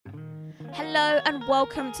Hello and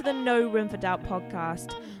welcome to the No Room for Doubt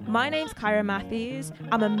podcast. My name's Kyra Matthews.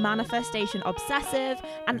 I'm a manifestation obsessive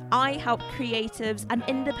and I help creatives and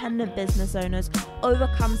independent business owners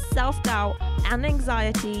overcome self-doubt and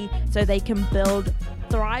anxiety so they can build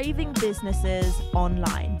thriving businesses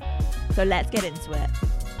online. So let's get into it.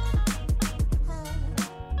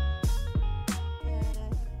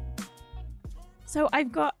 So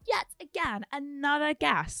I've got yet again another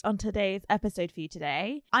guest on today's episode for you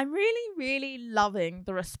today. I'm really loving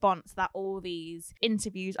the response that all these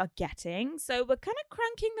interviews are getting. So we're kind of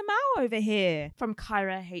cranking them out over here from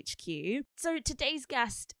Kyra HQ. So today's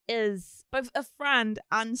guest is both a friend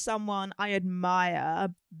and someone I admire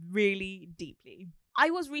really deeply. I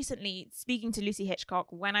was recently speaking to Lucy Hitchcock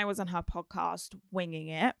when I was on her podcast, Winging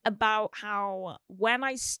It, about how when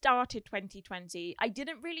I started 2020, I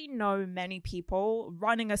didn't really know many people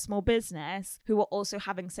running a small business who were also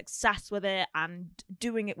having success with it and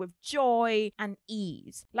doing it with joy and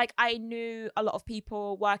ease. Like, I knew a lot of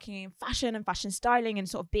people working in fashion and fashion styling and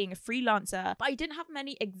sort of being a freelancer, but I didn't have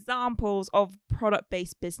many examples of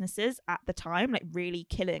product-based businesses at the time, like really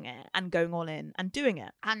killing it and going all in and doing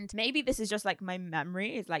it. And maybe this is just like my memory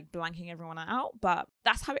is like blanking everyone out, but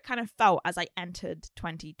that's how it kind of felt as I entered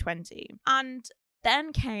 2020. And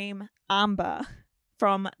then came Amber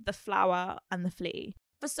from The Flower and the Flea.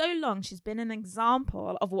 For so long, she's been an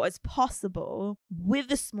example of what is possible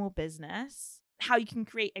with a small business, how you can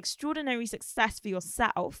create extraordinary success for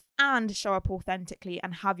yourself and show up authentically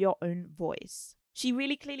and have your own voice. She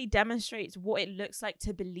really clearly demonstrates what it looks like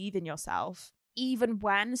to believe in yourself, even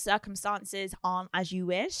when circumstances aren't as you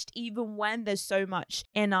wished, even when there's so much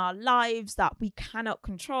in our lives that we cannot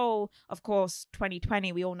control. Of course,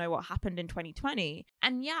 2020, we all know what happened in 2020.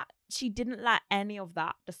 And yet, she didn't let any of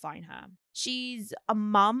that define her. She's a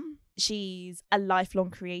mum. She's a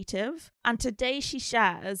lifelong creative. And today she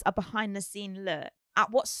shares a behind-the-scene look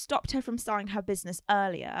at what stopped her from starting her business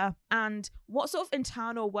earlier and what sort of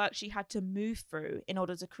internal work she had to move through in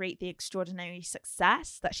order to create the extraordinary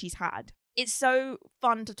success that she's had. It's so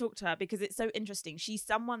fun to talk to her because it's so interesting. She's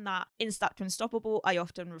someone that in Stuck to Unstoppable I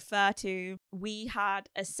often refer to. We had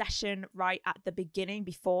a session right at the beginning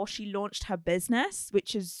before she launched her business,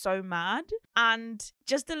 which is so mad. And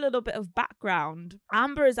just a little bit of background.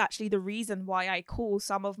 Amber is actually the reason why I call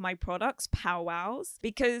some of my products powwows,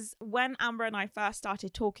 because when Amber and I first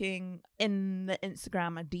started talking in the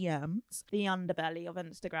Instagram DMs, the underbelly of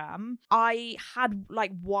Instagram, I had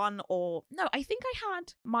like I think I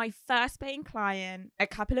had my first paying client, a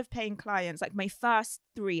couple of paying clients, like my first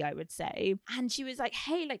 3, I would say. And she was like,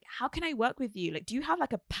 hey, like, how can I work with you? Like, do you have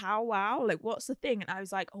like a powwow? Like, what's the thing? And I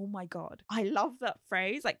was like, oh my God, I love that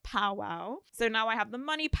phrase, like powwow. So now I have the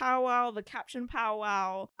money powwow, the caption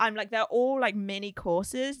powwow. I'm like, they're all like mini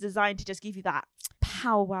courses designed to just give you that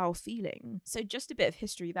powwow feeling. So just a bit of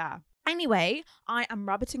history there. Anyway, I am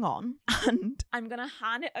rabbiting on and I'm going to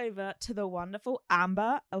hand it over to the wonderful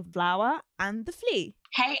Amber of Flower and the Flea.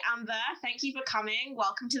 Hey, Amber, thank you for coming.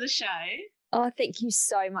 Welcome to the show. Oh, thank you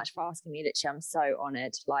so much for asking me, literally. I'm so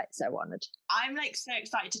honoured, so honoured. I'm like so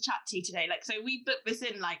excited to chat to you today. Like, so we booked this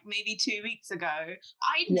in like maybe 2 weeks ago.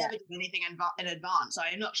 I never did anything in advance, so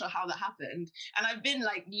I'm not sure how that happened. And I've been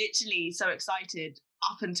like literally so excited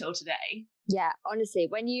up until today. Yeah, honestly,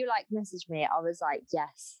 when you like messaged me, I was like,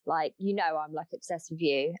 yes, like, you know, I'm like obsessed with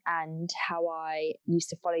you and how I used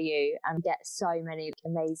to follow you and get so many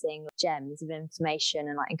amazing gems of information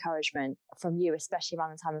and like encouragement from you, especially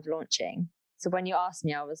around the time of launching. So when you asked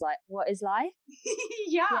me, I was like, what is life?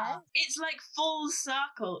 Yeah, it's like full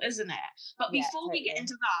circle, isn't it? But before we get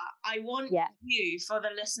into that, I want you, for the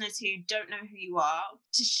listeners who don't know who you are,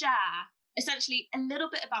 to share essentially a little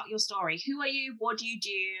bit about your story. Who are you? What do you do?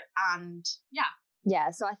 And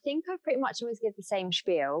Yeah, so I think I pretty much always give the same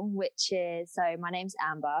spiel, which is, so my name's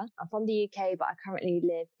Amber. I'm from the UK, but I currently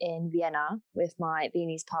live in Vienna with my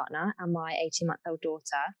Viennese partner and my 18-month-old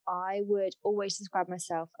daughter. I would always describe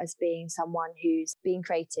myself as being someone who's being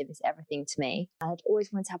creative is everything to me. I'd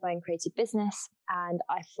always wanted to have my own creative business, and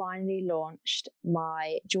I finally launched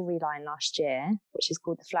my jewellery line last year, which is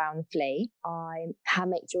called The Flower and the Flea. I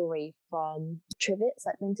handmake jewellery from trivets,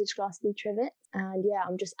 like vintage glass bead trivets. And yeah,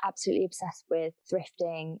 I'm just absolutely obsessed with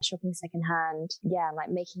thrifting, shopping secondhand, and like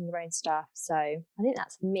making your own stuff. So I think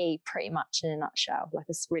that's me pretty much in a nutshell, like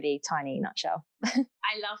a really tiny nutshell.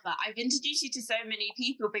 I love that. I've introduced you to so many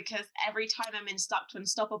people because every time I'm in Stuck to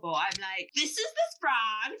Unstoppable, I'm like, this is this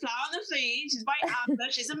brand, Flower and the Flea. She's by Amber.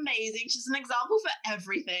 She's amazing. She's an example for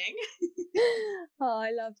everything. Oh,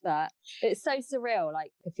 I love that. It's so surreal.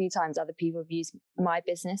 Like a few times other people have used my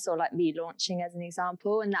business or like me launching as an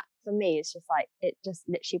example. And that for me is just like, it just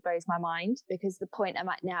literally blows my mind, because the point I'm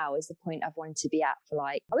at now is the point I've wanted to be at for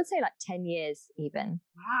like, I would say like 10 years even.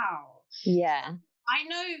 Wow. Yeah. I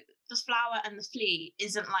know the Flower and the Flea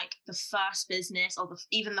isn't like the first business or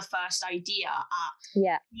even the first idea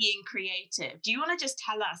at being creative. Do you want to just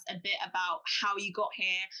tell us a bit about how you got here?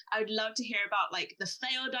 I would love to hear about like the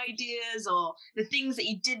failed ideas or the things that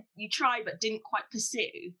you tried but didn't quite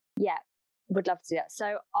pursue. Yeah. Would love to do that.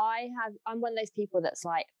 So I'm one of those people that's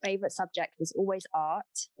like, favorite subject was always art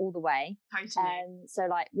all the way. Totally. And so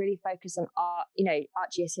like really focus on art, art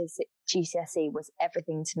GCSE was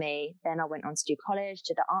everything to me. Then I went on to do college,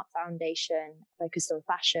 did an art foundation, focused on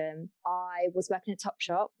fashion. I was working at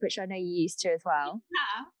Topshop, which I know you used to as well.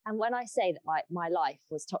 Yeah. And when I say that like my life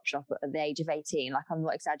was Topshop at the age of 18, like I'm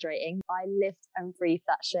not exaggerating, I lived and breathed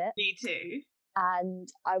that shit. Me too. And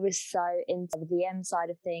I was so into the VM side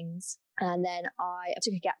of things. And then I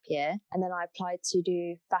took a gap year, and then I applied to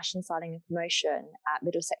do fashion styling and promotion at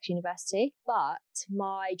Middlesex University. But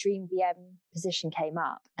my dream VM position came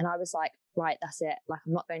up, and I was like, right, that's it. Like,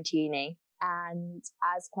 I'm not going to uni. And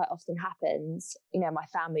as quite often happens, my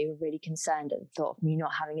family were really concerned and thought of me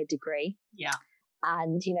not having a degree. Yeah.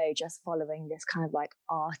 And, just following this kind of like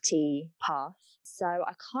arty path. So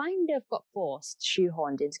I kind of got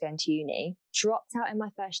shoehorned into going to uni, dropped out in my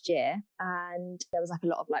first year, and there was like a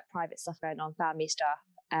lot of like private stuff going on, family stuff.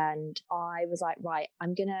 And I was like, right,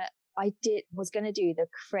 was going to do the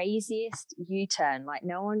craziest U-turn. Like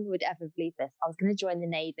no one would ever believe this. I was going to join the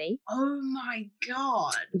Navy. Oh my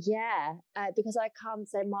God. Yeah. Because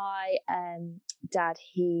my dad,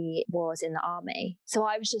 he was in the army. So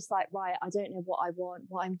I was just like, right, I don't know what I want,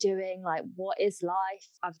 what I'm doing. Like, what is life?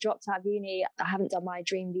 I've dropped out of uni. I haven't done my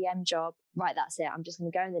dream VM job. Right, that's it. I'm just going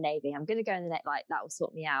to go in the Navy. I'm going to go in the Navy. Like, that will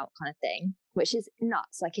sort me out kind of thing, which is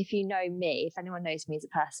nuts. Like, if you know me, if anyone knows me as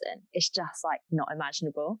a person, it's just like not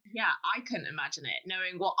imaginable. Yeah, I couldn't imagine it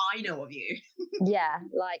knowing what I know of you. Yeah,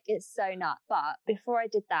 like it's so nuts. But before I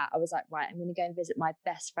did that, I was like, right, I'm going to go and visit my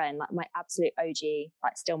best friend, like my absolute OG,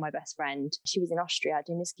 like still my best friend. She was in Austria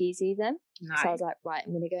doing a ski season. Nice. So I was like, right,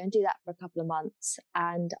 I'm going to go and do that for a couple of months.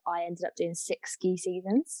 And I ended up doing 6 ski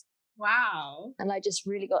seasons. Wow. And I just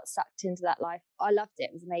really got sucked into that life. I loved it.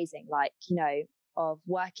 It was amazing. Like, of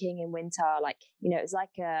working in winter, like, it was like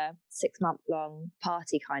a 6-month long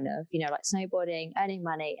party kind of, like snowboarding, earning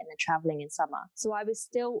money, and then traveling in summer. So I was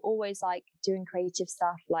still always like doing creative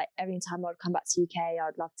stuff. Like every time I'd come back to UK,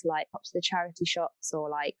 I'd love to like pop to the charity shops, or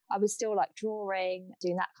like I was still like drawing,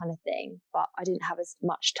 doing that kind of thing. But I didn't have as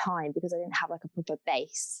much time because I didn't have like a proper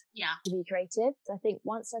base to be creative. So I think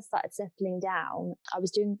once I started settling down, I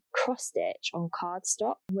was doing cross stitch on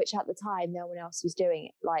cardstock, which at the time no one else was doing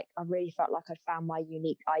it. Like I really felt like I'd found my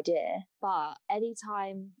unique idea. But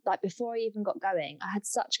anytime, like before I even got going, I had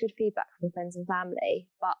such good feedback from friends and family,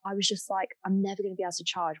 but I was just like, I'm never going to be able to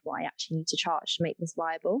charge what I actually need to charge to make this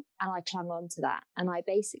viable. And I clung on to that. And I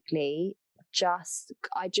basically just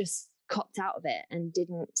copped out of it and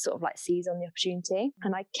didn't sort of like seize on the opportunity.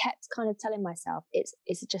 And I kept kind of telling myself, it's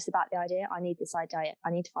just about the idea. I need this idea.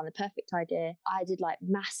 I need to find the perfect idea. I did like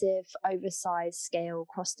massive oversized scale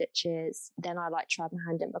cross stitches. Then I like tried my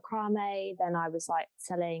hand at macrame. Then I was like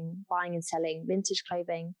buying and selling vintage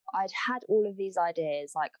clothing. I'd had all of these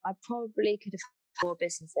ideas. Like I probably could have 4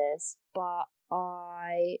 businesses, but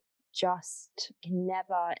I just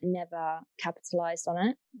never capitalized on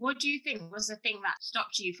it. What do you think was the thing that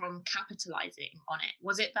stopped you from capitalizing on it?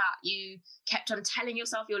 Was it that you kept on telling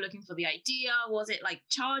yourself you're looking for the idea? Was it like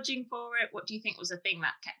charging for it? What do you think was the thing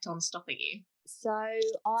that kept on stopping you? So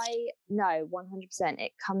I know 100%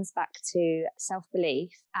 it comes back to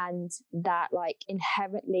self-belief and that like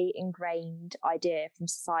inherently ingrained idea from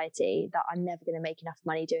society that I'm never going to make enough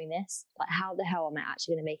money doing this. Like how the hell am I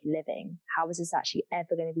actually going to make a living? How is this actually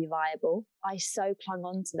ever going to be viable? I so clung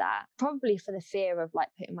on to that, probably for the fear of like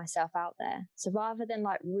putting myself out there. So rather than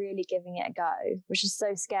like really giving it a go, which is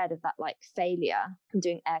so scared of that like failure, I'm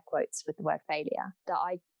doing air quotes with the word failure, that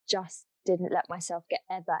I just didn't let myself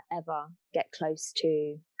ever get close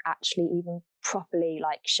to actually even properly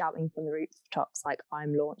like shouting from the rooftops like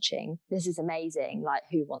I'm launching. This is amazing. Like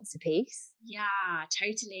who wants a piece? Yeah,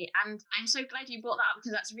 totally. And I'm so glad you brought that up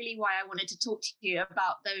because that's really why I wanted to talk to you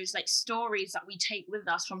about those like stories that we take with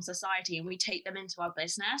us from society and we take them into our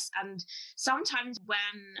business. And sometimes when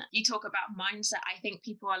you talk about mindset, I think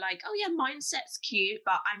people are like, oh yeah, mindset's cute,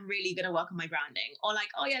 but I'm really going to work on my branding. Or like,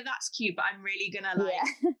 oh yeah, that's cute, but I'm really going to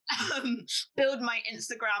like build my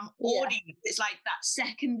Instagram audience. Yeah. It's like that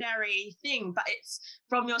secondary thing wrong, but it's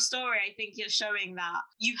from your story, I think you're showing that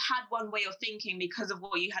you had one way of thinking because of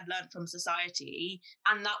what you had learned from society,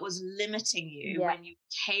 and that was limiting you when you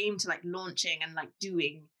came to like launching and like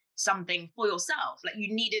doing something for yourself. Like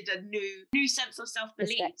you needed a new sense of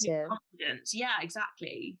self-belief, new confidence. Yeah,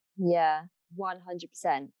 exactly. Yeah,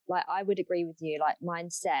 100%. Like I would agree with you. Like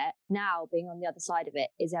mindset now being on the other side of it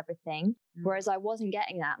is everything. Whereas I wasn't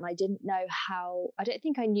getting that, and I don't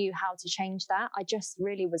think I knew how to change that. I just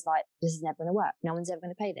really was like, this is never going to work. No one's ever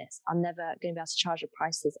going to pay this. I'm never going to be able to charge the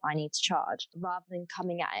prices I need to charge, rather than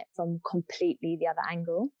coming at it from completely the other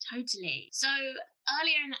angle. Totally. So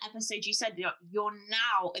earlier in the episode, you said you're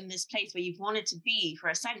now in this place where you've wanted to be for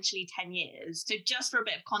essentially 10 years. So just for a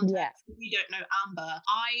bit of context, if you don't know Amber,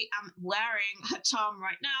 I am wearing her charm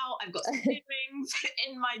right now. I've got some earrings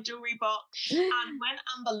in my jewelry box. And when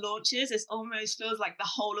Amber launches, it almost feels like the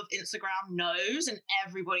whole of Instagram knows and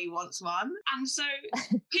everybody wants one. And so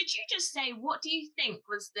could you just say, what do you think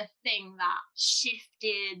was the thing that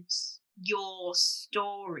shifted your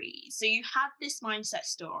story? So you had this mindset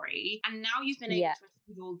story and now you've been able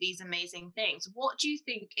to achieve all these amazing things. What do you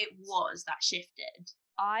think it was that shifted?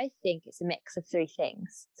 I think it's a mix of three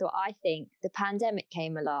things. So I think the pandemic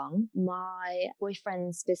came along. My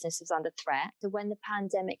boyfriend's business was under threat. So when the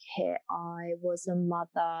pandemic hit, I was a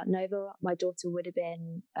mother. Nova, my daughter, would have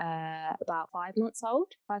been about 5,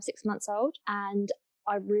 6 months old. And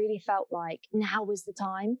I really felt like now is the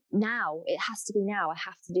time. Now, it has to be now. I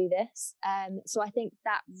have to do this. So I think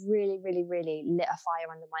that really, really, really lit a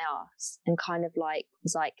fire under my arse and kind of like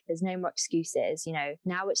was like, there's no more excuses. You know,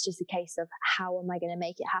 now it's just a case of how am I going to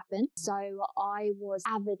make it happen? So I was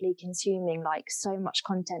avidly consuming like so much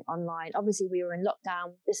content online. Obviously, we were in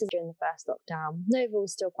lockdown. This is during the first lockdown. Nova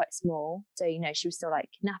was still quite small. So, you know, she was still like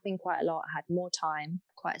napping quite a lot. I had more time,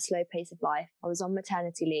 quite a slow pace of life. I was on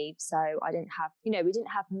maternity leave. So I didn't have, you know, we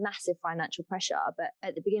didn't have massive financial pressure, but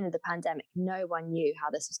at the beginning of the pandemic, no one knew how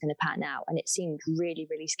this was going to pan out. And it seemed really,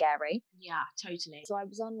 really scary. Yeah, totally. So I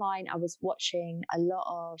was online, I was watching a lot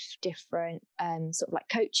of different sort of like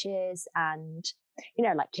coaches and, you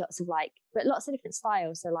know, like lots of different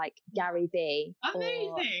styles. So like Gary Vee.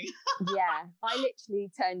 Amazing. Yeah, I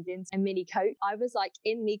literally turned into a mini coach. I was like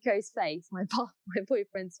in Nico's face, my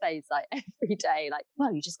boyfriend's face, like every day, like,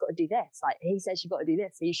 well, you just got to do this. Like he says you've got to do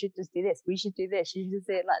this. So you should just do this. We should do this. You should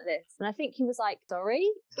do it like this. And I think he was like, sorry,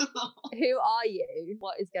 who are you?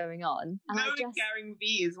 What is going on? And knowing Gary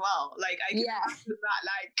Vee as well. Like I can imagine that,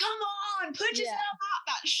 like, come on, put yourself out,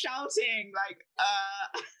 that shouting, like,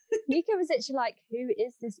 Nico was literally like, who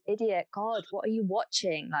is this idiot? God, what are you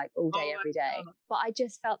watching like all day, every day? God. But I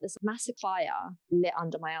just felt this massive fire lit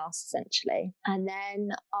under my ass, essentially. And then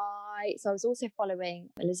I was also following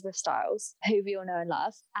Elizabeth Styles, who we all know and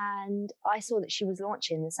love. And I saw that she was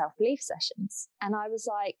launching the self-belief sessions. And I was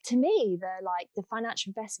like, to me, the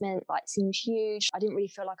financial investment like seemed huge. I didn't really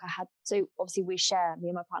feel like I had, so obviously me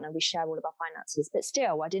and my partner, we share all of our finances, but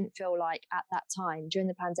still I didn't feel like at that time during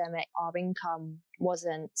the pandemic, our income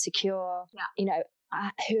wasn't secure. You know,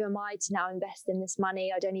 who am I to now invest in this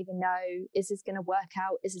money? I don't even know. Is this going to work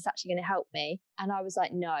out? Is this actually going to help me? And I was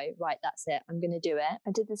like, no, right, that's it. I'm going to do it.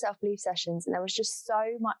 I did the self-belief sessions and there was just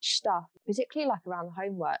so much stuff, particularly like around the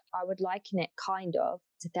homework. I would liken it kind of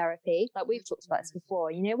to therapy. Like we've talked about this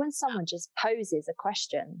before, you know, when someone just poses a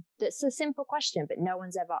question that's a simple question, but no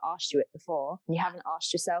one's ever asked you it before, and you haven't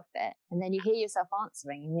asked yourself it, and then you hear yourself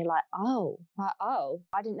answering and you're like, oh,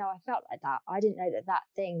 I didn't know I felt like that. I didn't know that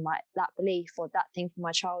thing, like that belief or that thing from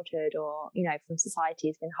my childhood or, you know, from society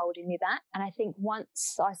has been holding me back. And I think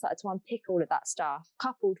once I started to unpick all of that stuff,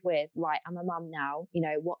 coupled with, right, I'm a mum now, you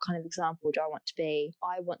know, what kind of example do I want to be?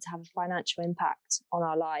 I want to have a financial impact on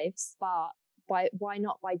our lives, but why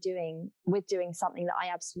not doing something that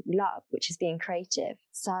I absolutely love, which is being creative.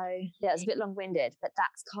 So yeah, it's a bit long-winded, but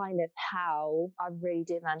that's kind of how I really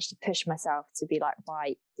did manage to push myself to be like,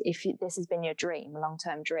 right, this has been your dream, a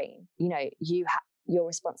long-term dream, you know, you're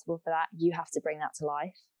responsible for that. You have to bring that to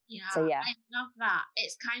life. Yeah, so yeah, I love that.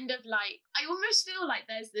 It's kind of like, I almost feel like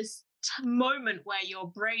there's this moment where your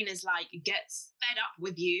brain is like, gets fed up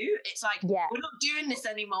with you. It's like, we're not doing this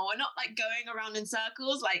anymore. We're not like going around in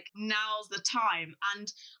circles. Like, now's the time.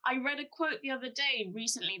 And I read a quote the other day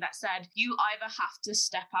recently that said, you either have to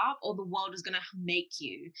step up or the world is going to make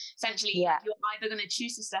you. Essentially, you're either going to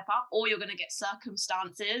choose to step up or you're going to get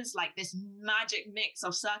circumstances, like this magic mix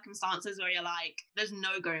of circumstances where you're like, there's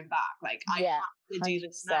no going back. Like, I have to do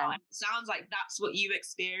this now. And it sounds like that's what you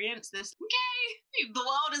experienced. This, okay, The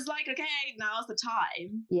world is like, okay, now's the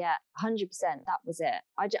time. Yeah, 100%. That was it.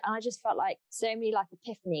 I just felt like so many like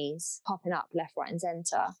epiphanies popping up left, right, and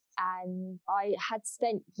centre. And I had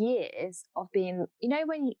spent years of being, you know,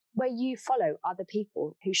 where you follow other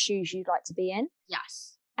people whose shoes you'd like to be in.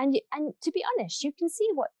 Yes. And to be honest, you can see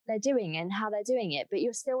what they're doing and how they're doing it, but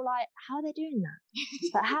you're still like, how are they doing that?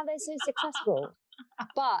 But how they're so successful?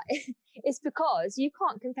 But it's because you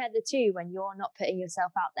can't compare the two when you're not putting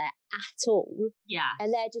yourself out there at all. Yeah.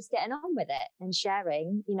 And they're just getting on with it and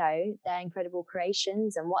sharing, you know, their incredible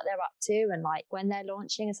creations and what they're up to and like when they're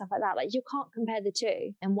launching and stuff like that. Like you can't compare the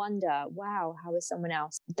two and wonder, wow, how is someone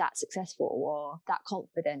else that successful or that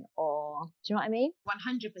confident, or do you know what I mean?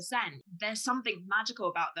 100%. There's something magical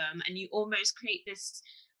about them, and you almost create this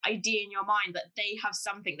idea in your mind that they have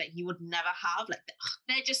something that you would never have. Like,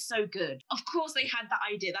 they're just so good. Of course they had that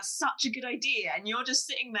idea. That's such a good idea. And you're just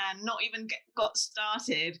sitting there, not even got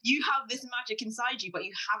started. You have this magic inside you, but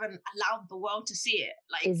you haven't allowed the world to see it.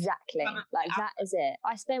 Like, exactly. Like that is it.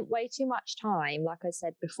 I spent way too much time, like I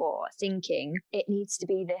said before, thinking it needs to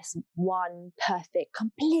be this one perfect,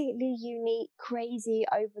 completely unique, crazy,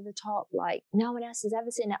 over the top, like no one else has ever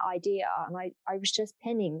seen that idea. And I was just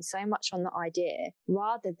pinning so much on the idea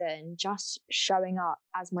rather than just showing up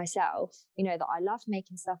as myself, you know, that I love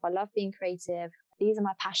making stuff, I love being creative, these are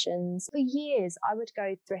my passions. For years I would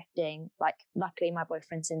go thrifting, like luckily my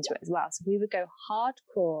boyfriend's into it as well, so we would go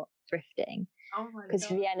hardcore thrifting. Oh my God. Because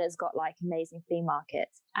Vienna's got like amazing flea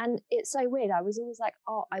markets. And it's so weird. I was always like,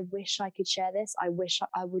 oh, I wish I could share this. I wish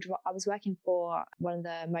I would. I was working for one of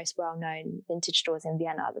the most well-known vintage stores in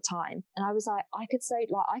Vienna at the time. And I was like, I could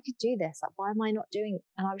do this. Like, why am I not doing it?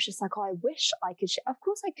 And I was just like, oh, I wish I could share. Of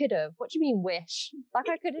course I could have. What do you mean wish? Like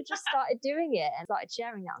I could have just started doing it and started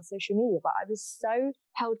sharing that on social media. But I was so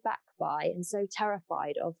held back by and so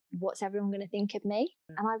terrified of what's everyone going to think of me.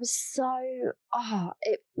 And I was so,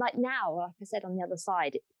 like now, like I said, on the other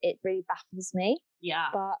side, it really baffles me. Yeah.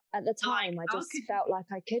 But at the time, I just felt like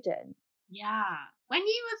I couldn't. Yeah. When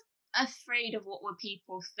you were afraid of what would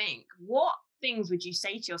people think, what things would you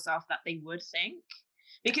say to yourself that they would think?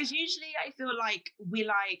 Because usually I feel like we're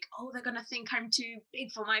like, oh, they're going to think I'm too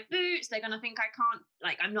big for my boots. They're going to think I can't,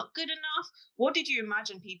 like, I'm not good enough. What did you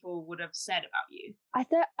imagine people would have said about you? I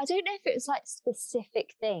don't know if it was like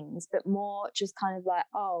specific things, but more just kind of like,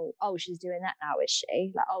 oh, she's doing that now, is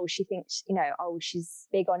she? Like, oh, she thinks, you know, oh, she's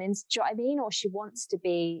big on Insta, do you know what I mean? Or she wants to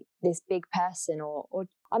be this big person, or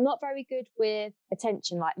I'm not very good with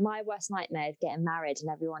attention. Like my worst nightmare is getting married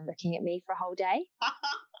and everyone looking at me for a whole day.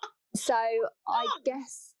 So I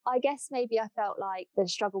guess maybe I felt like the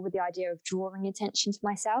struggle with the idea of drawing attention to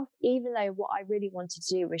myself, even though what I really wanted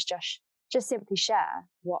to do was just simply share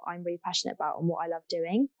what I'm really passionate about and what I love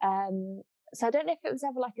doing. So I don't know if it was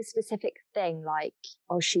ever like a specific thing, like,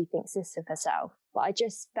 oh, she thinks this of herself, but I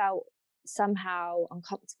just felt somehow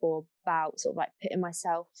uncomfortable about sort of like putting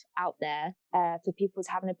myself out there for people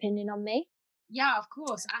to have an opinion on me. Yeah, of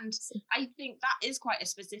course. And I think that is quite a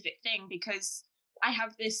specific thing, because I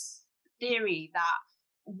have this theory that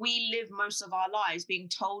we live most of our lives being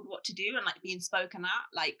told what to do and like being spoken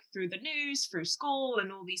at, like through the news, through school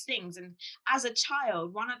and all these things. And as a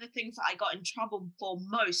child, one of the things that I got in trouble for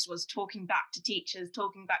most was talking back to teachers,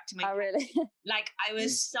 talking back to my Oh, really? Like I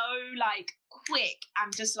was so like quick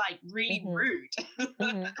and just like really rude.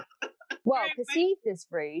 Well, perceived as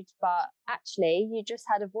rude, but actually you just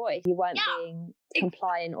had a voice. You weren't being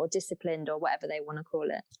compliant or disciplined or whatever they want to call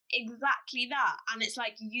it. Exactly that. And it's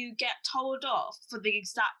like you get told off for the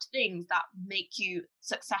exact things that make you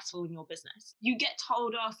successful in your business. You get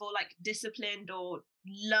told off or like disciplined or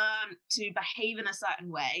learn to behave in a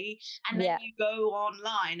certain way, and then you go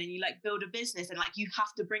online and you like build a business, and like you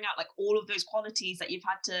have to bring out like all of those qualities that you've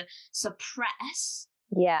had to suppress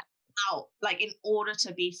out, like in order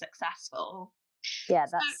to be successful. Yeah,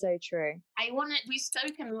 that's so true. We've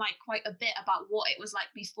spoken like quite a bit about what it was like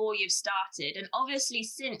before you've started, and obviously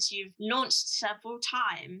since you've launched several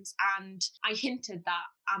times, and I hinted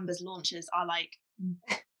that Amber's launches are like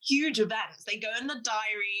huge events. They go in the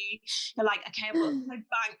diary. They're like, okay, I've got my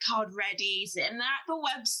bank card ready, sitting there at the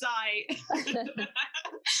website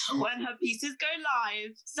when her pieces go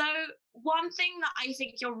live. So one thing that I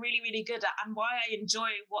think you're really, really good at, and why I enjoy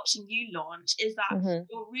watching you launch, is that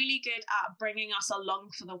you're really good at bringing us along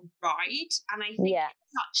for the ride. And I think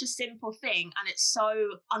it's such a simple thing, and it's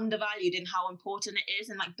so undervalued in how important it is,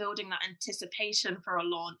 and like building that anticipation for a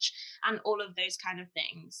launch and all of those kind of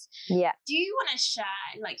things. Yeah. Do you want to share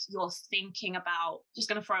like your thinking about, just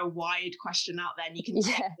going to throw a wide question out there and you can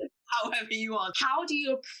take however you want. How do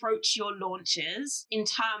you approach your launches in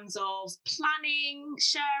terms of planning,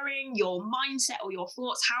 sharing your mindset or your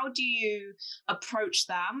thoughts? How do you approach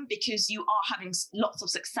them? Because you are having lots of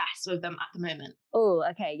success with them at the moment. Oh,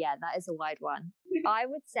 okay. Yeah, that is a wide one. I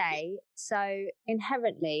would say, so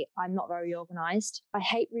inherently, I'm not very organized. I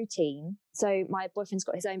hate routine. So my boyfriend's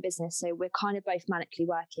got his own business. So we're kind of both manically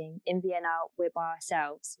working. In Vienna, we're by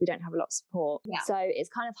ourselves. We don't have a lot of support. Yeah. So it's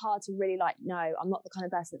kind of hard to really no, I'm not the kind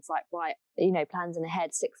of person that's like, right, plans in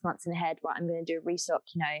ahead, 6 months in ahead, right, I'm going to do a restock,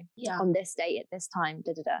 on this date at this time,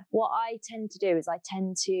 What I tend to do is I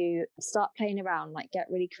tend to start playing around, get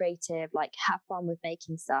really creative, have fun with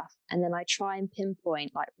making stuff. And then I try and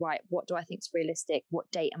pinpoint, right, what do I think is realistic? What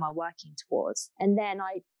date am I working towards? And then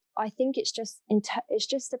I think it's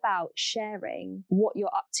just about sharing what you're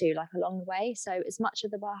up to along the way. So as much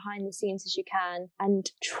of the behind the scenes as you can, and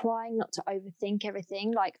trying not to overthink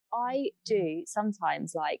everything. I do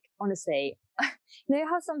sometimes, honestly,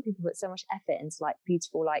 how some people put so much effort into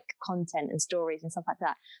beautiful content and stories and stuff like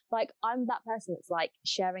that. I'm that person that's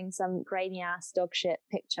sharing some grainy ass dog shit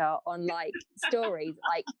picture on stories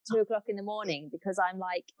 2:00 in the morning because I'm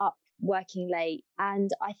up working late. And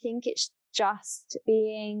I think it's just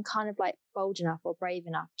being kind of bold enough or brave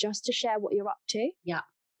enough just to share what you're up to. Yeah.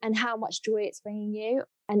 And how much joy it's bringing you.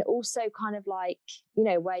 And also kind of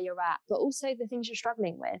where you're at, but also the things you're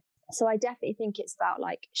struggling with. So I definitely think it's about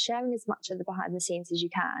sharing as much of the behind the scenes as you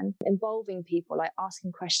can, involving people,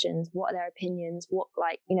 asking questions, what are their opinions, what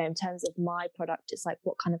in terms of my product, it's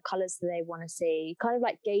what kind of colors do they want to see, kind of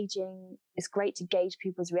gauging. It's great to gauge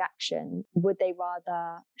people's reaction. Would they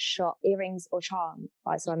rather shop earrings or charms?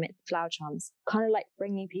 So I meant flower charms, kind of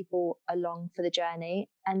bringing people along for the journey.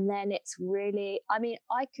 And then it's really, I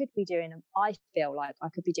feel like I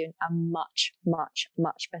could be doing a much, much,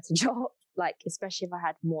 much better job. Especially if I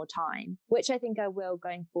had more time, which I think I will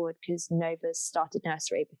going forward because Nova's started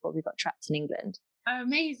nursery before we got trapped in England. Oh,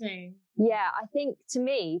 amazing. Yeah, I think to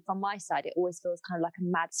me, from my side, it always feels kind of like a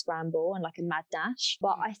mad scramble and a mad dash.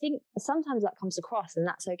 But I think sometimes that comes across and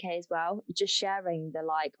that's okay as well. Just sharing the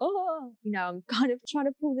I'm kind of trying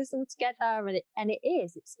to pull this all together. And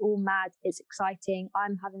it's all mad. It's exciting.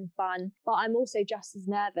 I'm having fun, but I'm also just as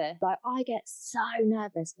nervous. I get so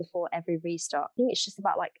nervous before every restock. I think it's just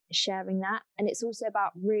about sharing that. And it's also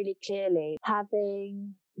about really clearly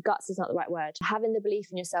having... guts is not the right word. Having the belief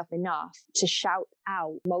in yourself enough to shout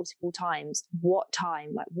out multiple times what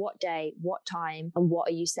time, what day, what time, and what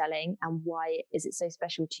are you selling, and why is it so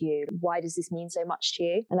special to you? Why does this mean so much to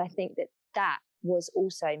you? And I think that was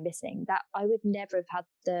also missing. That I would never have had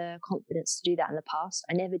the confidence to do that in the past.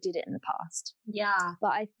 I never did it in the past. Yeah. But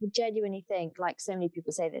I genuinely think, so many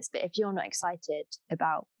people say this, but if you're not excited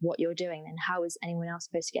about what you're doing, then how is anyone else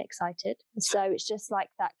supposed to get excited? So it's just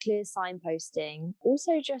that clear signposting.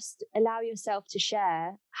 Also just allow yourself to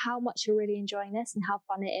share how much you're really enjoying this and how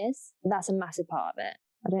fun it is. That's a massive part of it.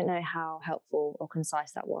 I don't know how helpful or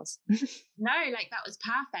concise that was. No, that was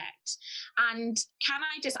perfect. And can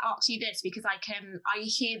I just ask you this, because I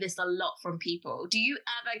hear this a lot from people. Do you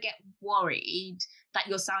ever get worried that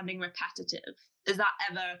you're sounding repetitive? Is that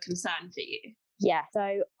ever a concern for you? Yeah.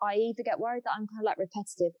 So I either get worried that I'm kind of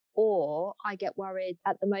repetitive, or I get worried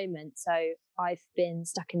at the moment. So I've been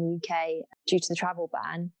stuck in the UK due to the travel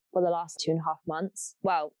ban for the last 2.5 months.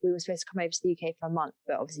 Well, we were supposed to come over to the UK for a month,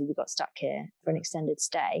 but obviously we got stuck here for an extended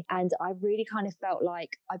stay. And I really kind of felt like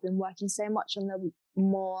I've been working so much on the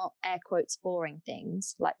more air quotes boring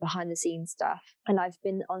things, behind the scenes stuff. And I've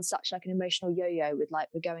been on such an emotional yo-yo with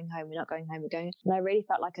we're going home, we're not going home, we're going. And I really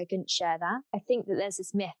felt like I couldn't share that. I think that there's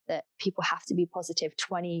this myth that people have to be positive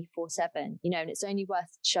 24/7, and it's only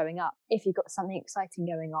worth showing up if you've got something exciting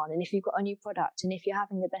going on, and if you've got a new product, and if you're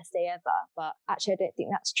having the best day ever. But actually, I don't think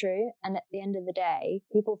that's true. And at the end of the day,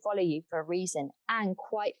 people follow you for a reason. And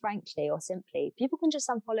quite frankly, or simply, people can just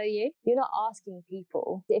unfollow you. You're not asking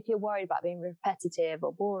people if you're worried about being repetitive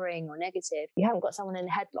or boring or negative. You haven't got someone in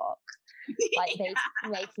a headlock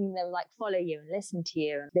making them follow you and listen to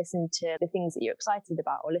you and listen to the things that you're excited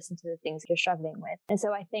about, or listen to the things you're struggling with. And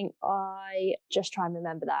so I think I just try and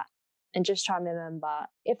remember that. And just try and remember,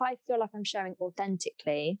 if I feel like I'm sharing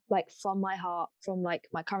authentically, from my heart, from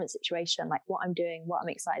my current situation, what I'm doing, what I'm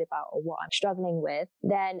excited about, or what I'm struggling with,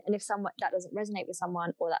 then, and if that doesn't resonate with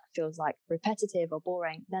someone, or that feels repetitive or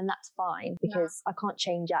boring, then that's fine, because I can't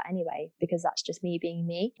change that anyway, because that's just me being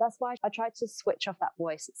me. That's why I try to switch off that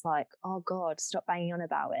voice. It's oh God, stop banging on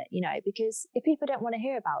about it, because if people don't want to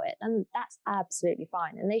hear about it, then that's absolutely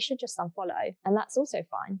fine. And they should just unfollow. And that's also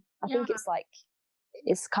fine. I think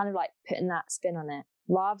it's kind of putting that spin on it,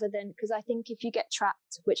 rather than, because I think if you get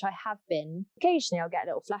trapped, which I have been, occasionally I'll get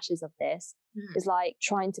little flashes of this, is like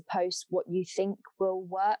trying to post what you think will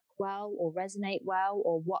work well or resonate well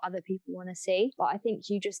or what other people want to see. But I think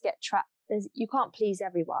you just get trapped. You can't please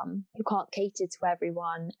everyone. You can't cater to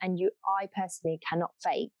everyone. And I personally cannot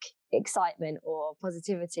fake excitement or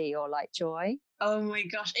positivity or like joy. Oh my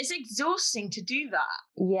gosh, it's exhausting to do that.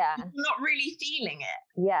 Yeah. You're not really feeling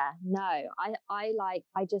it. Yeah, no,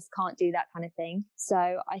 I just can't do that kind of thing. So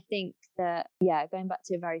I think that, going back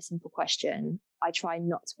to a very simple question, I try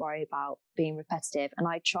not to worry about being repetitive. And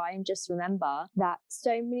I try and just remember that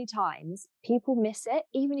so many times people miss it,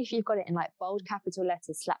 even if you've got it in like bold capital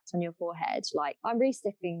letters slapped on your forehead. Like, I'm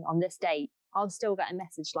resticking on this date, I'll still get a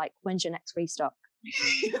message like, when's your next restock?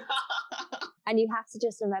 And you have to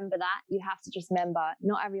just remember that. You have to just remember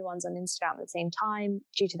not everyone's on Instagram at the same time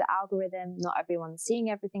due to the algorithm. Not everyone's seeing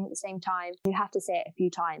everything at the same time. You have to say it a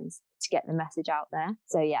few times to get the message out there.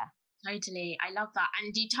 So yeah. Totally. I love that.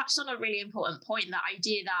 And you touched on a really important point, that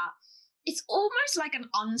idea that it's almost like an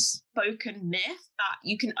unspoken myth that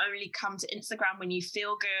you can only come to Instagram when you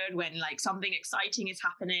feel good, when like something exciting is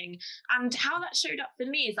happening. And how that showed up for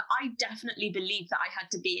me is that I definitely believed that I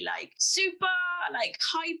had to be like super like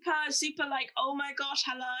hyper, super like, oh my gosh,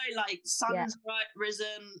 hello, like sun's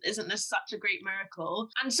risen, isn't this such a great miracle?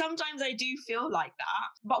 And sometimes I do feel like that.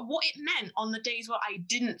 But what it meant on the days where I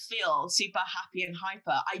didn't feel super happy and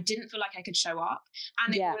hyper, I didn't feel like I could show up.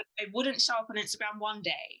 And it wouldn't show up on Instagram one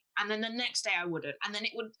day, and then the next day I wouldn't, and then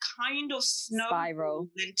it would kind of spiral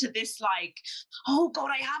into this like, oh god,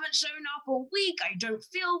 I haven't shown up all week, I don't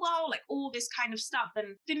feel well, like all this kind of stuff.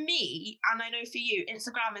 And for me, and I know for you,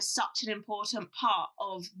 Instagram is such an important part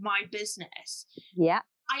of my business. Yeah,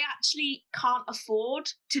 I actually can't afford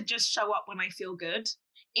to just show up when I feel good.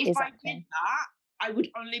 If I did that, I would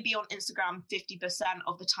only be on Instagram 50%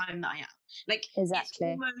 of the time that I am. Like, it's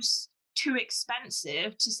almost too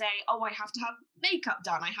expensive to say, oh, I have to have makeup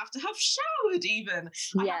done, I have to have showered even.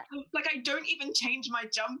 I don't even change my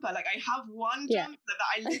jumper. Like, I have one jumper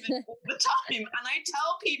that I live in all the time, and I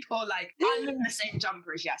tell people like, I'm in the same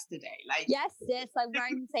jumper as yesterday. Like, yes, I'm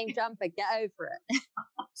wearing the same jumper, get over it.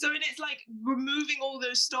 So it's like removing all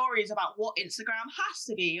those stories about what Instagram has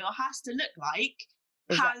to be or has to look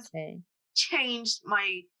like has changed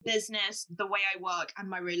my business, the way I work, and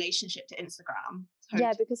my relationship to Instagram.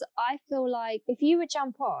 Yeah, because I feel like if you would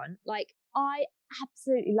jump on, like, I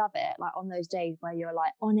absolutely love it, like on those days where you're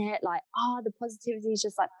like on it, like, the positivity is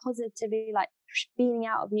just like positively like beaming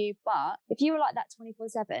out of you. But if you were like that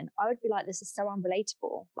 24/7, I would be like, this is so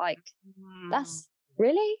unrelatable. Like, that's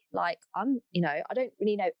really like, I don't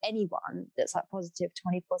really know anyone that's like positive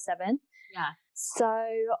 24/7. Yeah. So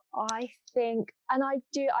I think, and I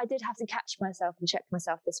did have to catch myself and check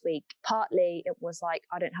myself this week. Partly it was like,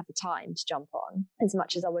 I don't have the time to jump on as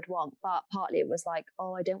much as I would want, but partly it was like,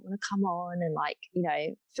 oh, I don't want to come on and like,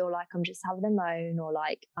 feel like I'm just having a moan or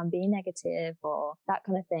like I'm being negative or that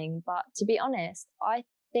kind of thing. But to be honest, I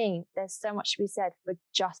think there's so much to be said for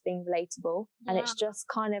just being relatable. And it's just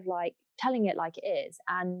kind of like telling it like it is.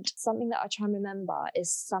 And something that I try and remember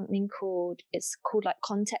is something called like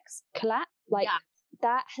context collapse. Like,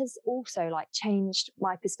 that has also like changed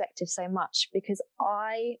my perspective so much, because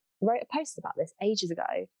I wrote a post about this ages ago,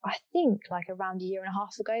 I think like around a year and a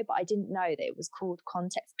half ago, but I didn't know that it was called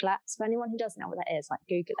context collapse. For anyone who doesn't know what that is, like,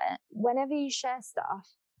 Google it. Whenever you share stuff,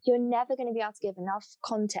 you're never going to be able to give enough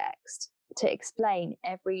context to explain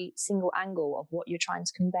every single angle of what you're trying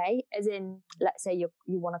to convey. As in, let's say you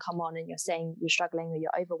want to come on and you're saying you're struggling or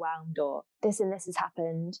you're overwhelmed or this and this has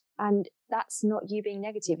happened, and that's not you being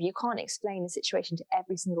negative. You can't explain the situation to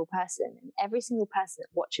every single person, and every single person that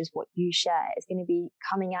watches what you share is going to be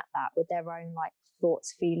coming at that with their own like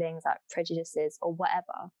thoughts, feelings, like prejudices or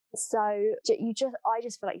whatever. So I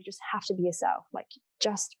just feel like you just have to be yourself, like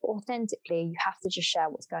just authentically. You have to just share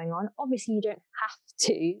what's going on. Obviously you don't have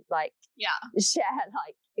to like share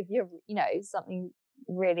like if you're something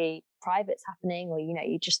really private's happening or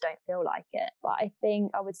you just don't feel like it. But I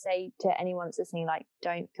think I would say to anyone that's listening, like,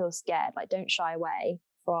 don't feel scared, like don't shy away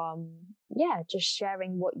from just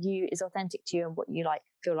sharing what is authentic to you and what you like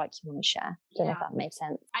feel like you want to share. Don't know if that makes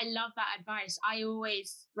sense. I love that advice. I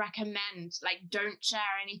always recommend, like, don't share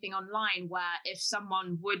anything online where if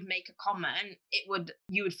someone would make a comment,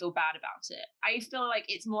 you would feel bad about it. I feel like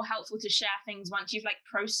it's more helpful to share things once you've like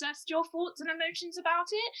processed your thoughts and emotions about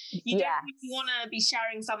it. You don't really want to be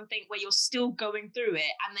sharing something where you're still going through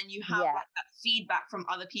it and then you have like that feedback from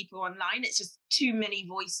other people online. It's just too many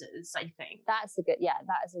voices, I think. That is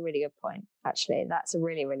a really good point. point, actually. That's a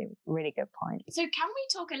really, really, really good point. So can we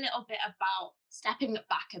talk a little bit about stepping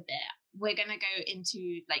back a bit? We're going to go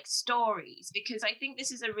into like stories, because I think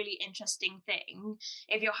this is a really interesting thing.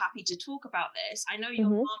 If you're happy to talk about this, I know your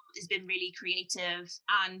mom has been really creative,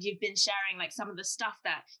 and you've been sharing like some of the stuff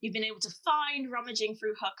that you've been able to find rummaging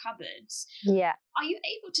through her cupboards. Yeah. Are you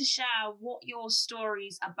able to share what your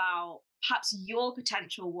stories about perhaps your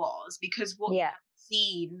potential was, because what you have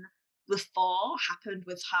seen before happened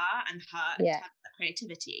with her and her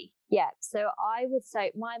creativity? Yeah, so I would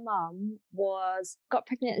say my mum got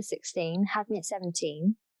pregnant at 16, had me at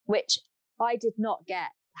 17, which I did not get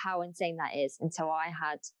how insane that is until I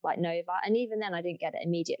had like Nova. And even then I didn't get it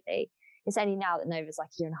immediately. It's only now that Nova's like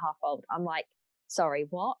a year and a half old. I'm like, sorry,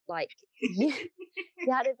 what? Like you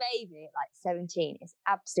had a baby at like 17. It's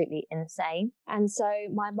absolutely insane. And so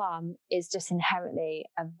my mum is just inherently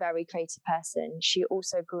a very creative person. She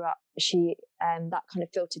also grew up, that kind of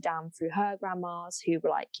filtered down through her grandmas, who were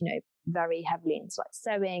like, you know, very heavily into like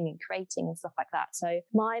sewing and creating and stuff like that. So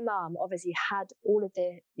my mum obviously had all of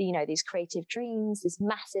the, you know, these creative dreams, this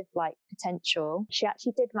massive like potential. She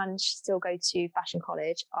actually did manage to still go to fashion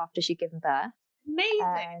college after she'd given birth.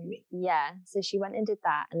 Amazing. Yeah, so she went and did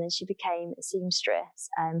that, and then she became a seamstress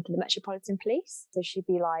for the Metropolitan Police. So she'd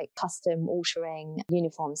be like custom altering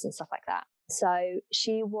uniforms and stuff like that. So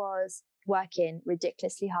she was working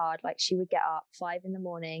ridiculously hard. Like she would get up 5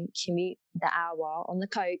 a.m, commute the hour on the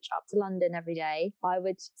coach up to London every day.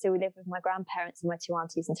 So we lived with my grandparents and my 2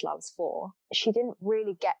 aunties until I was 4. She didn't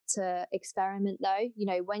really get to experiment though. You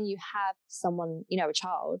know, when you have someone, you know, a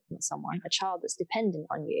child that's dependent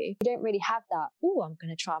on you, you don't really have that, oh, I'm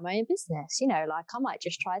going to try my own business. You know, like I might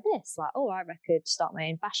just try this. Like, oh, I could start my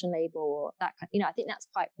own fashion label or that kind. You know, I think that's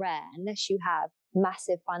quite rare unless you have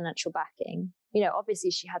massive financial backing. You know,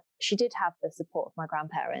 obviously she did have the support of my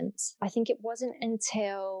grandparents. I think it wasn't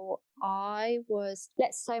until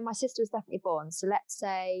so my sister was definitely born. So let's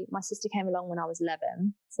say my sister came along when I was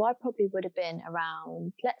 11. So I probably would have been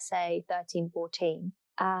around, let's say 13, 14.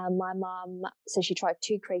 My mum, so she tried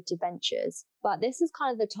 2 creative ventures, but this is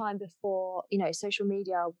kind of the time before, you know, social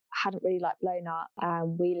media hadn't really like blown up.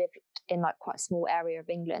 We lived in like quite a small area of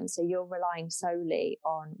England. So you're relying solely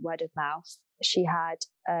on word of mouth. She had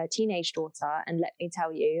a teenage daughter, and let me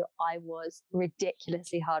tell you, I was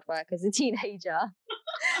ridiculously hard work as a teenager.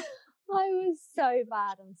 I was so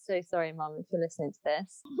bad. I'm so sorry, Mum, if you're listening to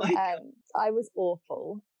this. I was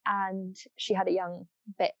awful. And she had a young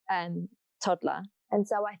toddler. And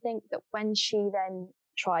so I think that when she then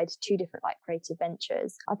tried 2 different like creative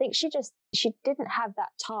ventures, I think she didn't have that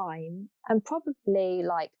time and probably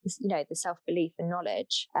like, you know, the self-belief and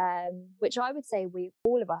knowledge, which I would say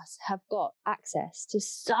all of us have got access to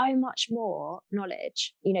so much more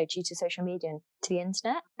knowledge, you know, due to social media and to the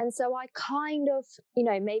internet. And so I kind of, you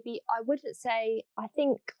know, maybe I wouldn't say, I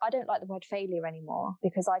think I don't like the word failure anymore,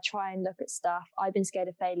 because I try and look at stuff. I've been scared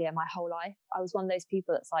of failure my whole life. I was one of those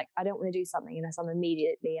people that's like, I don't want to do something unless I'm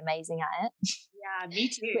immediately amazing at it. Yeah, me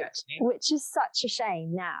too, actually. Which is such a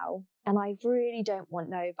shame now. And I really don't want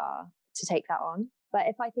Nova to take that on. But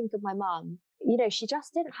if I think of my mum, you know, she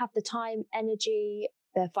just didn't have the time, energy,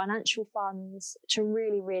 the financial funds to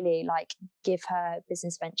really, really like give her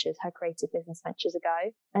creative business ventures a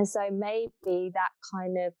go. And so maybe that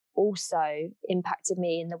kind of also impacted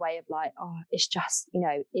me in the way of like, oh, it's just, you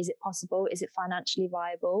know, is it possible? Is it financially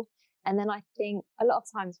viable? And then I think a lot of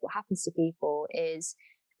times what happens to people is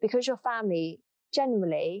because your family,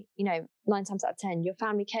 generally, you know, 9 times out of 10, your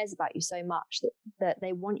family cares about you so much that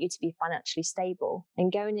they want you to be financially stable.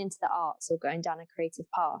 And going into the arts or going down a creative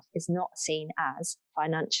path is not seen as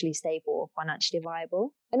financially stable or financially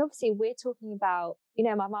viable. And obviously we're talking about, you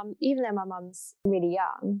know, my mum, even though my mum's really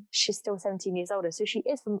young, she's still 17 years older. So she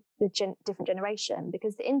is from the different generation,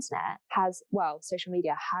 because the internet social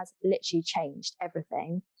media has literally changed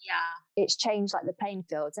everything. Yeah. It's changed like the playing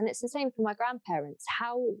fields. And it's the same for my grandparents.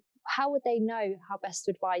 How would they know how best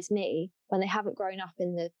to advise me when they haven't grown up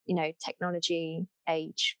in the, you know, technology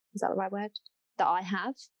age? Is that the right word? That I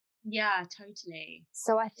have? Yeah, totally.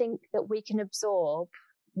 So I think that we can absorb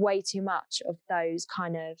way too much of those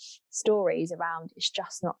kind of stories around it's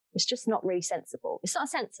just not really sensible. It's not a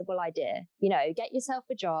sensible idea. You know, get yourself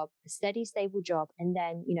a job, a steady, stable job, and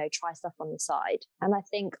then, you know, try stuff on the side. And I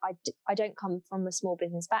think I don't come from a small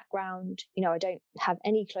business background. You know, I don't have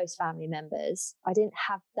any close family members. I didn't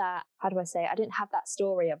have that, I didn't have that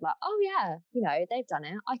story of like, oh yeah, you know, they've done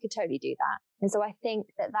it, I could totally do that. And so I think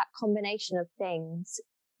that combination of things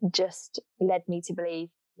just led me to believe,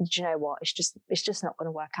 do you know what? It's just not going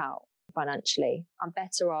to work out financially. I'm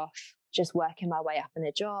better off just working my way up in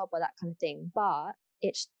a job or that kind of thing. But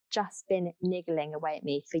it's just been niggling away at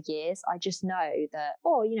me for years. I just know that,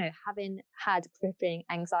 having had crippling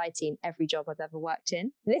anxiety in every job I've ever worked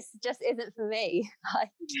in, this just isn't for me. I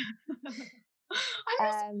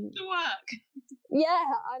miss the work.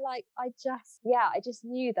 I just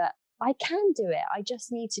knew that I can do it. I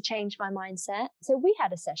just need to change my mindset. So we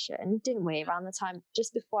had a session, didn't we, around the time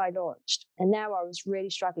just before I launched. And now I was really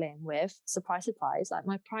struggling with, surprise, surprise, like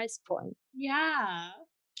my price point. Yeah.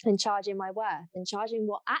 And charging my worth and charging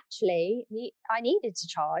what actually I needed to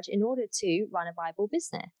charge in order to run a viable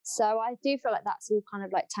business. So I do feel like that's all kind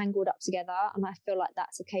of like tangled up together. And I feel like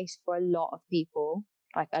that's a case for a lot of people,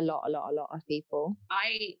 like a lot of people.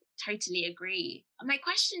 I totally agree. My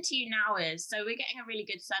question to you now is, so we're getting a really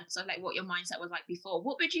good sense of like what your mindset was like before.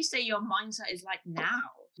 What would you say your mindset is like now?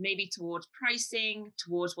 Maybe towards pricing,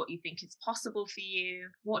 towards what you think is possible for you.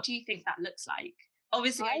 What do you think that looks like?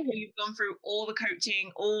 Obviously, I know you've gone through all the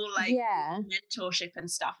coaching, all like mentorship and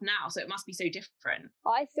stuff now, so it must be so different.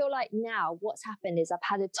 I feel like now what's happened is I've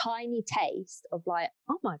had a tiny taste of like,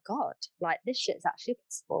 oh my God, like this shit's actually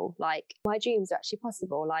possible. Like my dreams are actually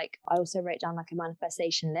possible. Like I also wrote down like a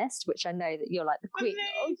manifestation list, which I know that you're like the queen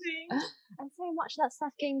of. And so much of that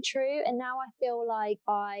stuff came true. And now I feel like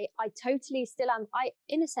I totally still am.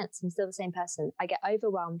 In a sense, I'm still the same person. I get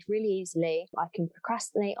overwhelmed really easily. I can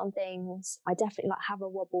procrastinate on things. I definitely like have a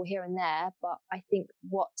wobble here and there. But I think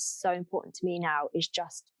what's so important to me now is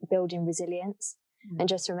just building resilience. And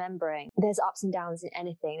just remembering there's ups and downs in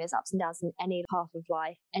anything. There's ups and downs in any path of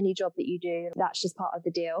life, any job that you do. That's just part of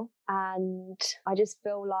the deal. And I just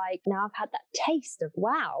feel like now I've had that taste of,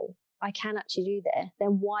 wow, I can actually do this.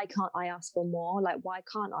 Then why can't I ask for more? Like, why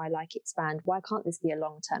can't I like expand? Why can't this be a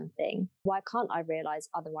long-term thing? Why can't I realize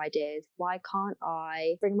other ideas? Why can't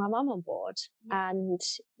I bring my mum on board and,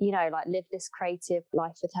 like live this creative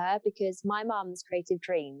life with her? Because my mum's creative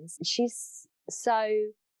dreams, she's so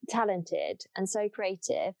talented and so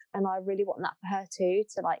creative, and I really want that for her too,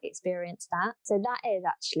 to like experience that. So that is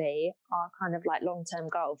actually our kind of like long-term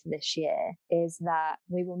goal for this year, is that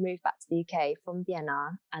we will move back to the UK from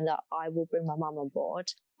Vienna and that I will bring my mum on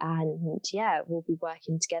board, and we'll be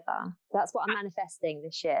working together. That's what I'm manifesting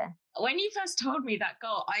this year. When you first told me that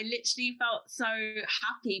goal, I literally felt so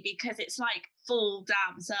happy because it's like full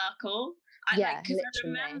damn circle. I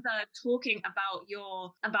remember talking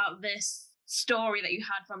about this story that you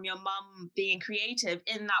had from your mum being creative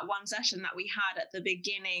in that one session that we had at the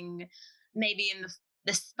beginning, maybe in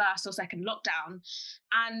this first or second lockdown,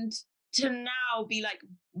 and to now be like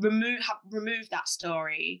remove that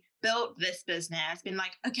story, built this business, been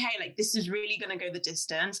like, okay, like this is really gonna go the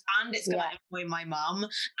distance, and it's gonna employ my mum,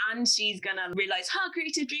 and she's gonna realize her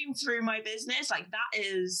creative dream through my business. Like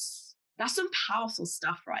that's some powerful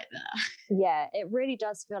stuff right there. Yeah, it really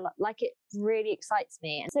does feel like it really excites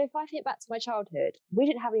me. And so if I think back to my childhood, we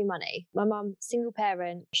didn't have any money. My mum, single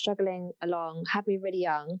parent, struggling along, had me really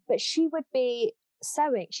young, but she would be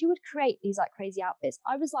sewing. She would create these like crazy outfits.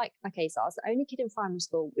 I was like, okay, so I was the only kid in primary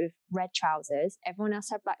school with red trousers. Everyone else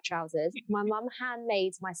had black trousers. My mum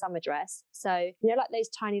handmade my summer dress. So, like those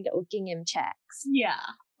tiny little gingham checks. Yeah.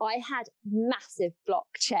 I had massive block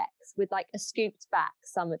checks with like a scooped back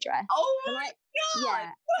summer dress. Oh my God. Yeah.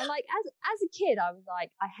 And like as a kid, I was like,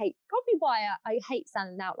 I hate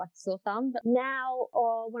standing out like a sore thumb. But now,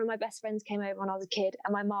 one of my best friends came over when I was a kid,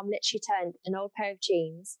 and my mom literally turned an old pair of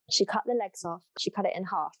jeans. She cut the legs off. She cut it in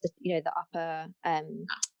half, the upper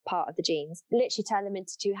part of the jeans. Literally turned them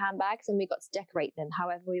into 2 handbags, and we got to decorate them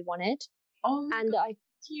however we wanted. Oh my God.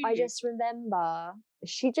 I just remember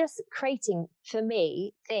she just creating for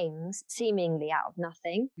me things seemingly out of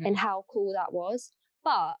nothing, and how cool that was.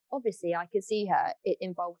 But obviously I could see her, it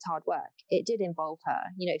involved hard work. It did involve her,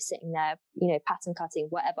 sitting there, pattern cutting,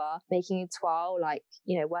 whatever, making a toile, like,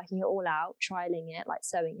 working it all out, trialing it, like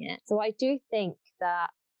sewing it. So I do think that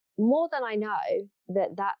more than I know,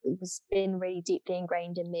 that was been really deeply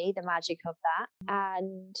ingrained in me, the magic of that.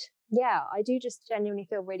 And I do just genuinely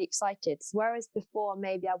feel really excited. Whereas before,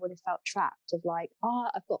 maybe I would have felt trapped of like,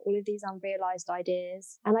 I've got all of these unrealized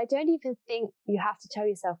ideas. And I don't even think you have to tell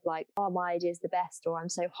yourself like, my idea is the best, or I'm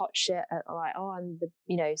so hot shit at like, I'm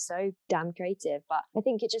so damn creative. But I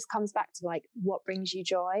think it just comes back to like, what brings you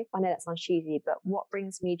joy? I know that sounds cheesy, but what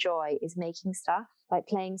brings me joy is making stuff, like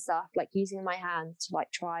playing stuff, like using my hands to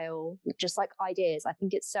like trial, just like ideas. I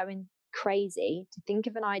think it's so crazy to think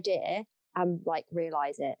of an idea and like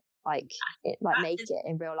realize it. Make it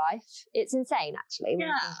in real life. It's insane, actually, when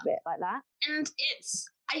you think of it like that. And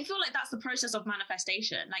I feel like that's the process of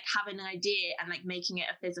manifestation, like having an idea and like making it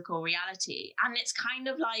a physical reality. And it's kind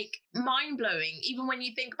of like mind-blowing, even when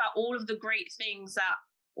you think about all of the great things that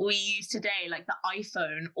we use today, like the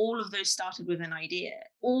iPhone, all of those started with an idea.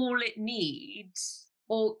 All it needs,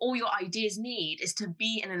 or all your ideas need, is to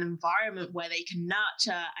be in an environment where they can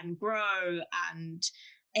nurture and grow and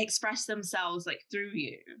express themselves like through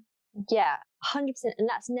you. Yeah, 100%. And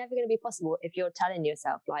that's never going to be possible if you're telling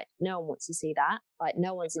yourself, like, no one wants to see that. Like,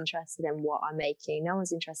 no one's interested in what I'm making. No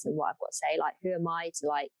one's interested in what I've got to say. Like, who am I to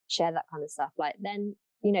like share that kind of stuff? Like, then,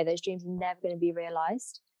 you know, those dreams are never going to be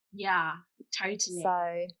realized. Yeah, totally.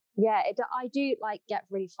 So yeah, I do like get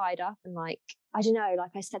really fired up, and like, I don't know,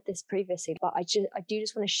 like I said this previously, but I do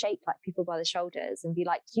just want to shake like people by the shoulders and be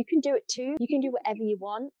like, you can do it too. You can do whatever you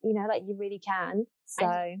want, you know, like you really can. So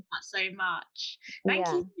I love that so much. Thank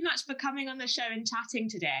you so much for coming on the show and chatting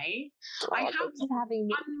today. I have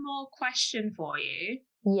one more question for you.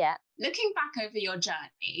 Yeah. Looking back over your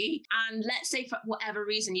journey, and let's say for whatever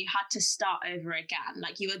reason you had to start over again,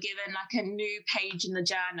 like you were given like a new page in the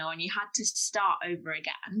journal and you had to start over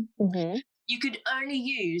again. Mm-hmm. You could only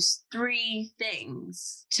use 3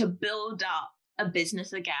 things to build up a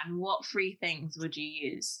business again. What 3 things would you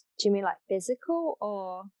use? Do you mean like physical,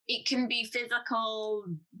 or? It can be physical,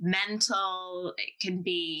 mental, it can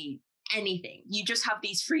be anything. You just have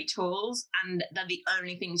these 3 tools and they're the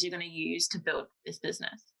only things you're going to use to build this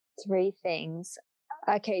business. 3 things.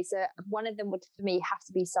 Okay, so one of them would for me have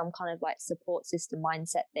to be some kind of like support system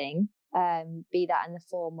mindset thing. Be that in the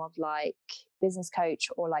form of like business coach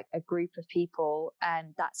or like a group of people.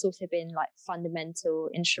 That's also been like fundamental,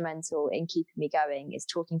 instrumental in keeping me going, is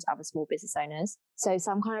talking to other small business owners. So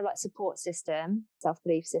some kind of like support system,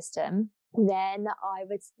 self-belief system. Then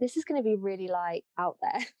this is going to be really like out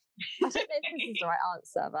there. I don't know if this is the right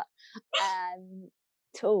answer, but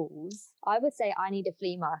tools. I would say I need a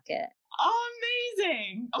flea market. Oh,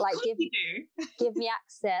 amazing. Of like course you do. Give me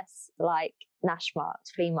access to like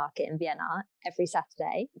Naschmarkt flea market in Vienna every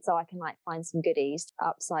Saturday, so I can like find some goodies to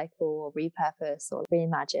upcycle or repurpose or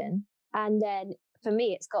reimagine. And then for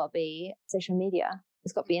me, it's got to be social media.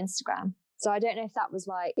 It's got to be Instagram. So I don't know if that was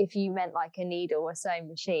like, if you meant like a needle, a sewing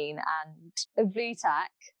machine and a blue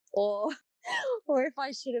tack, or if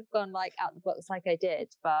I should have gone like out the box like I did.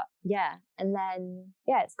 But yeah. And then,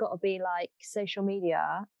 yeah, it's got to be like social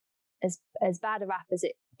media, as bad a rap as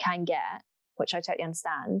it can get, which I totally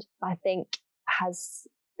understand, I think has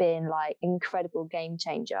been like incredible game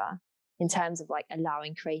changer in terms of like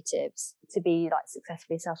allowing creatives to be like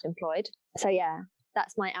successfully self-employed. So yeah,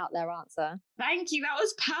 that's my out there answer. Thank you. That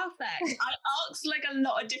was perfect. I asked like a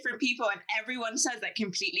lot of different people and everyone says like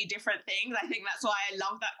completely different things. I think that's why I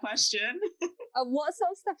love that question. What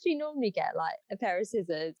sort of stuff do you normally get? Like a pair of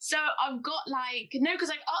scissors? So I've got like, no,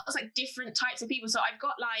 because I've asked like different types of people. So I've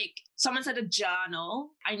got like, someone said a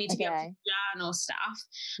journal. I need to be able to journal stuff.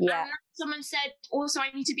 Yeah. And someone said also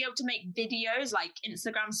I need to be able to make videos like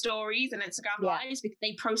Instagram stories and Instagram lives, because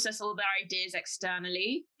they process all their ideas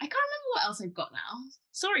externally. I can't remember what else I've got now.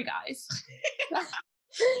 Sorry, guys.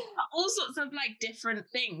 All sorts of like different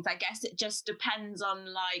things. I guess it just depends on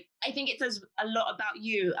like, I think it says a lot about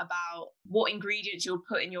you, about what ingredients you'll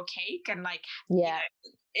put in your cake, and like, you know,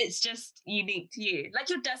 it's just unique to you, like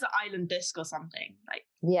your desert island disc or something. Like,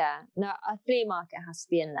 yeah, no, a flea market has to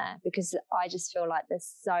be in there, because I just feel like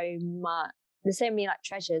there's so many like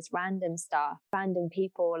treasures, random stuff, random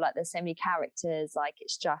people, like there's so many characters, like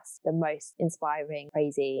it's just the most inspiring,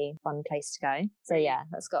 crazy, fun place to go. So yeah,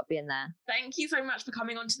 that's got to be in there. Thank you so much for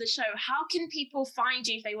coming onto the show. How can people find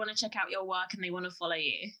you if they want to check out your work and they want to follow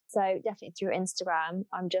you? So definitely through Instagram.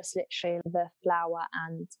 I'm just literally the flower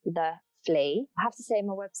and the flea. I have to say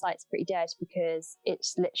my website's pretty dead, because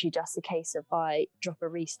it's literally just a case of I drop a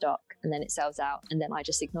restock and then it sells out, and then I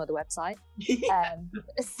just ignore the website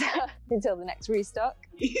so, until the next restock.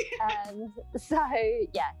 So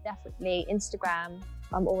yeah, definitely Instagram.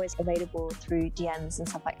 I'm always available through DMs and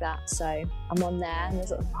stuff like that. So I'm on there, and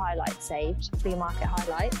there's a highlight saved, flea market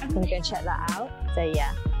highlight. I'm gonna go and check that out. So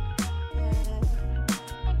yeah.